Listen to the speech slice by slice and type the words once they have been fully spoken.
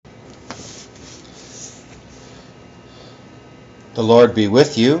The Lord be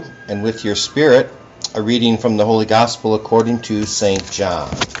with you, and with your spirit. A reading from the Holy Gospel according to St. John.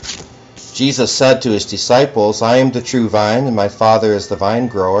 Jesus said to his disciples, I am the true vine, and my Father is the vine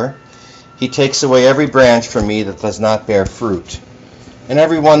grower. He takes away every branch from me that does not bear fruit. And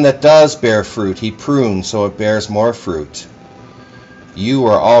every one that does bear fruit, he prunes so it bears more fruit. You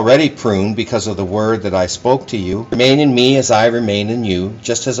are already pruned because of the word that I spoke to you. Remain in me as I remain in you,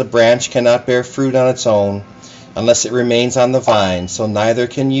 just as a branch cannot bear fruit on its own, unless it remains on the vine, so neither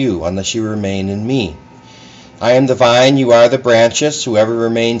can you unless you remain in me. I am the vine, you are the branches. Whoever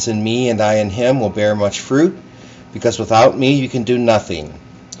remains in me and I in him will bear much fruit, because without me you can do nothing.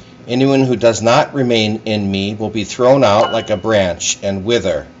 Anyone who does not remain in me will be thrown out like a branch and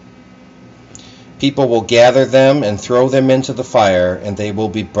wither. People will gather them and throw them into the fire, and they will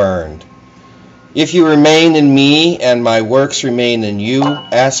be burned. If you remain in me and my works remain in you,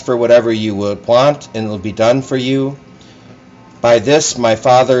 ask for whatever you would want, and it will be done for you. By this my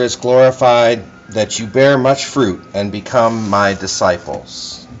Father is glorified, that you bear much fruit and become my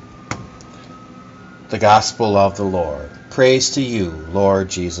disciples. The Gospel of the Lord. Praise to you, Lord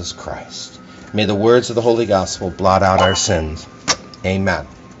Jesus Christ. May the words of the Holy Gospel blot out our sins. Amen.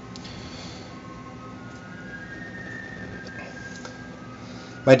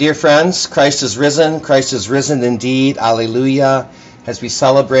 My dear friends, Christ is risen. Christ is risen indeed. Alleluia. As we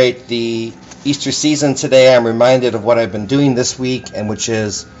celebrate the Easter season today, I'm reminded of what I've been doing this week, and which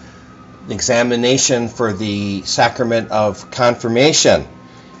is the examination for the sacrament of confirmation.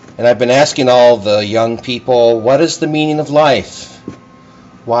 And I've been asking all the young people, what is the meaning of life?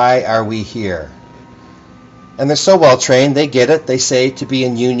 Why are we here? And they're so well trained, they get it. They say to be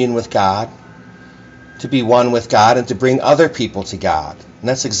in union with God, to be one with God, and to bring other people to God. And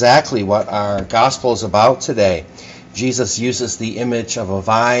that's exactly what our gospel is about today. Jesus uses the image of a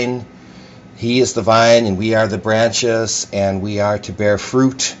vine. He is the vine and we are the branches, and we are to bear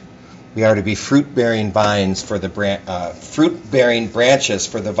fruit. We are to be fruit-bearing vines for the fruit-bearing branches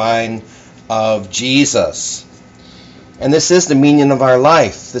for the vine of Jesus. And this is the meaning of our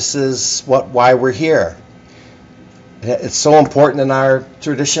life. This is why we're here. It's so important in our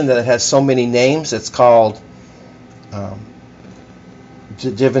tradition that it has so many names. It's called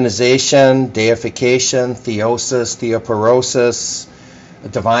divinization, deification, theosis, theoporosis,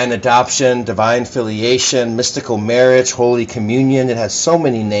 divine adoption, divine filiation, mystical marriage, holy communion. It has so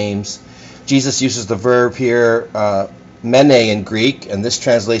many names. Jesus uses the verb here, mene in Greek, and this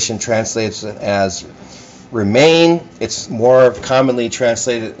translation translates it as remain. It's more commonly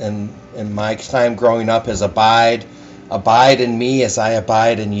translated in my time growing up as abide. Abide in me as I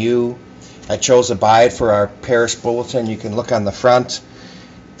abide in you. I chose abide for our parish bulletin. You can look on the front.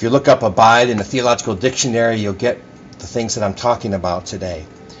 If you look up abide in the theological dictionary, you'll get the things that I'm talking about today.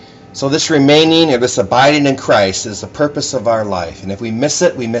 So this remaining or this abiding in Christ is the purpose of our life. And if we miss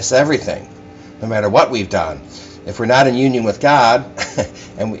it, we miss everything, no matter what we've done. If we're not in union with God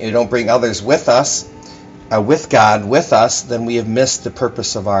and we don't bring others with us, with God with us, then we have missed the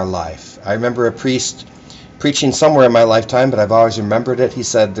purpose of our life. I remember a priest preaching somewhere in my lifetime, but I've always remembered it. He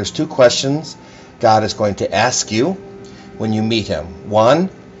said, there's two questions God is going to ask you when you meet him. One,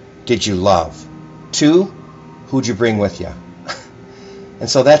 did you love? Two, who'd you bring with you? And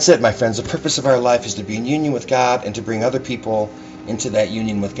so that's it, my friends. The purpose of our life is to be in union with God and to bring other people into that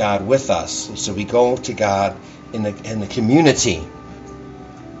union with God with us. So we go to God in the community.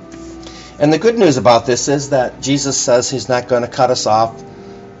 And the good news about this is that Jesus says he's not going to cut us off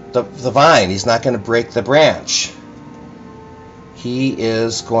the vine. He's not going to break the branch. He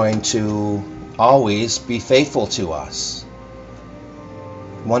is going to always be faithful to us.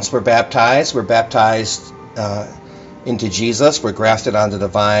 Once we're baptized into Jesus. We're grafted onto the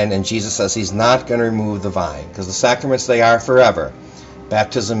vine, and Jesus says he's not going to remove the vine, because the sacraments, they are forever.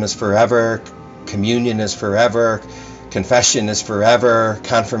 Baptism is forever. Communion is forever. Confession is forever.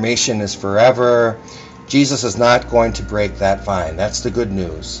 Confirmation is forever. Jesus is not going to break that vine. That's the good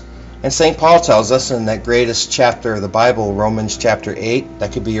news. And St. Paul tells us in that greatest chapter of the Bible, Romans chapter 8,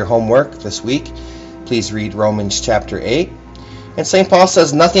 that could be your homework this week. Please read Romans chapter 8. And St. Paul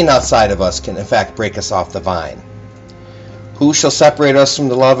says nothing outside of us can, in fact, break us off the vine. Who shall separate us from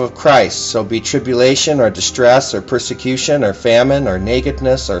the love of Christ? So be tribulation or distress or persecution or famine or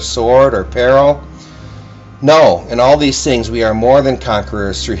nakedness or sword or peril. No, in all these things we are more than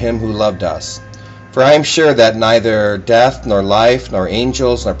conquerors through him who loved us. For I am sure that neither death, nor life, nor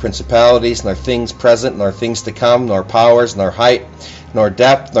angels, nor principalities, nor things present, nor things to come, nor powers, nor height, nor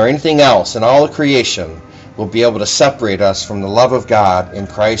depth, nor anything else in all of creation will be able to separate us from the love of God in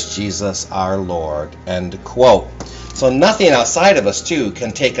Christ Jesus our Lord. End quote. So nothing outside of us, too,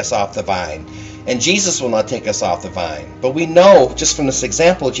 can take us off the vine. and Jesus will not take us off the vine. But we know, just from this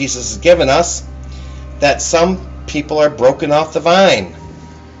example Jesus has given us, that some people are broken off the vine.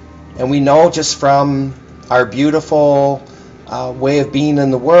 And we know just from our beautiful way of being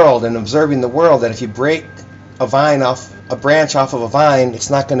in the world and observing the world that if you break a branch off of a vine, it's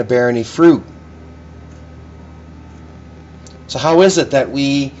not going to bear any fruit. So how is it that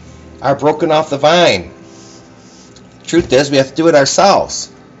we are broken off the vine? Truth is, we have to do it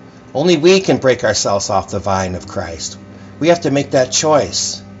ourselves. Only we can break ourselves off the vine of Christ. We have to make that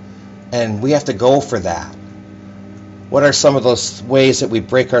choice, and we have to go for that. What are some of those ways that we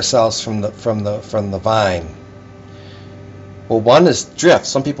break ourselves from the vine? Well, one is drift.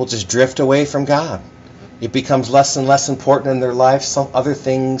 Some people just drift away from God. It becomes less and less important in their life. Some other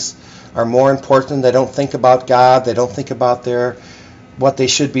things are more important. They don't think about God. They don't think about what they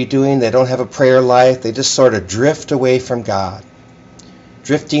should be doing. They don't have a prayer life. They just sort of drift away from God.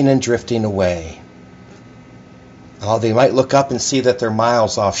 Drifting and drifting away. Oh, they might look up and see that they're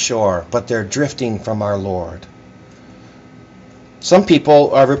miles offshore, but they're drifting from our Lord. Some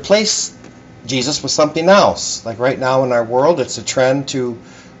people replace Jesus with something else. Like right now in our world, it's a trend to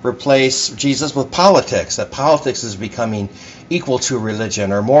replace Jesus with politics. That politics is becoming equal to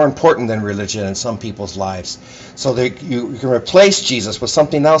religion or more important than religion in some people's lives. So you can replace Jesus with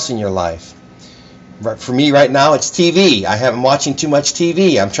something else in your life. For me right now, it's TV. I'm watching too much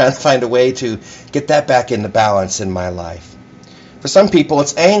TV. I'm trying to find a way to get that back into balance in my life. For some people,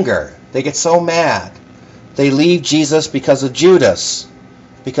 it's anger. They get so mad. They leave Jesus because of Judas.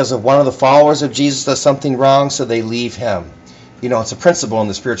 Because of one of the followers of Jesus does something wrong, so they leave him. You know, it's a principle in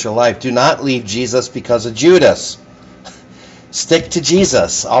the spiritual life. Do not leave Jesus because of Judas. Stick to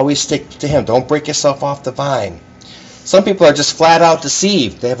Jesus. Always stick to him. Don't break yourself off the vine. Some people are just flat out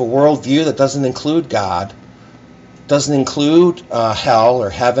deceived. They have a worldview that doesn't include God, doesn't include hell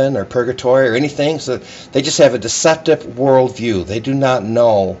or heaven or purgatory or anything. So they just have a deceptive worldview. They do not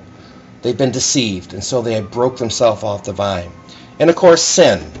know. They've been deceived, and so they broke themselves off the vine. And of course,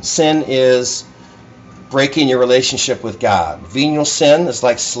 sin. Sin is breaking your relationship with God. Venial sin is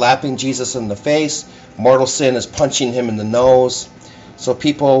like slapping Jesus in the face. Mortal sin is punching him in the nose. So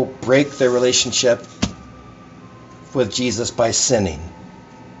people break their relationship with Jesus by sinning.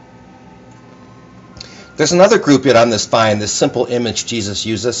 There's another group yet on this vine, this simple image Jesus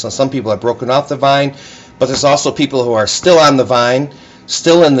uses. So some people are broken off the vine, but there's also people who are still on the vine,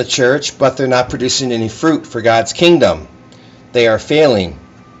 still in the church, but they're not producing any fruit for God's kingdom. They are failing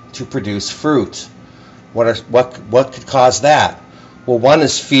to produce fruit. What could cause that? Well, one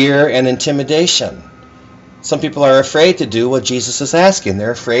is fear and intimidation. Some people are afraid to do what Jesus is asking.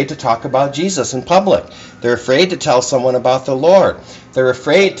 They're afraid to talk about Jesus in public. They're afraid to tell someone about the Lord. They're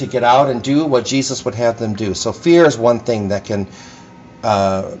afraid to get out and do what Jesus would have them do. So fear is one thing that can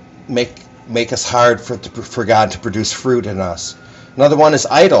make us hard for God to produce fruit in us. Another one is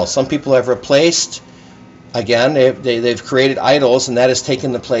idols. Some people have replaced, again, they've created idols, and that has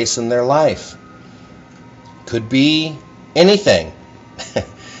taken the place in their life. Could be anything.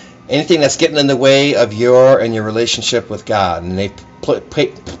 Anything that's getting in the way of your relationship with God, and they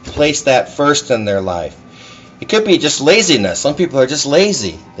place that first in their life. It could be just laziness. Some people are just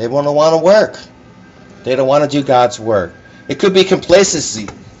lazy. They want to work. They don't want to do God's work. It could be complacency.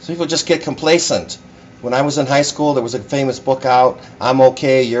 Some people just get complacent. When I was in high school, there was a famous book out, I'm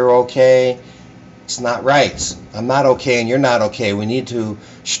okay, you're okay. It's not right. I'm not okay and you're not okay. We need to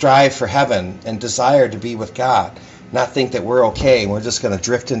strive for heaven and desire to be with God. Not think that we're okay and we're just going to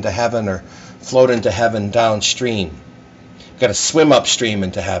drift into heaven or float into heaven downstream. We've got to swim upstream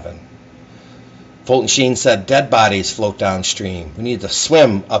into heaven. Fulton Sheen said dead bodies float downstream. We need to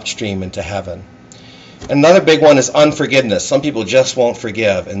swim upstream into heaven. Another big one is unforgiveness. Some people just won't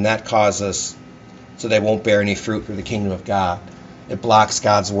forgive, and that causes so they won't bear any fruit for the kingdom of God. It blocks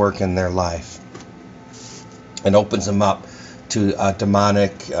God's work in their life and opens them up to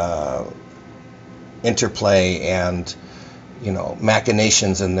demonic interplay and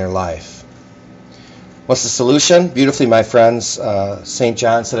machinations in their life. What's the solution? Beautifully, my friends. St.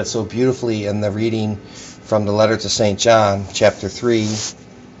 John said it so beautifully in the reading from the letter to St. John, chapter 3.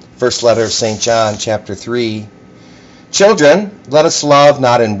 First letter of St. John, chapter 3. Children, let us love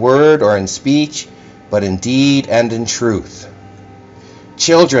not in word or in speech, but in deed and in truth.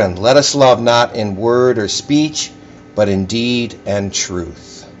 Children, let us love not in word or speech, but in deed and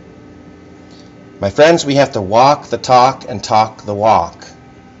truth. My friends, we have to walk the talk and talk the walk.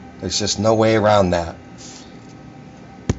 There's just no way around that.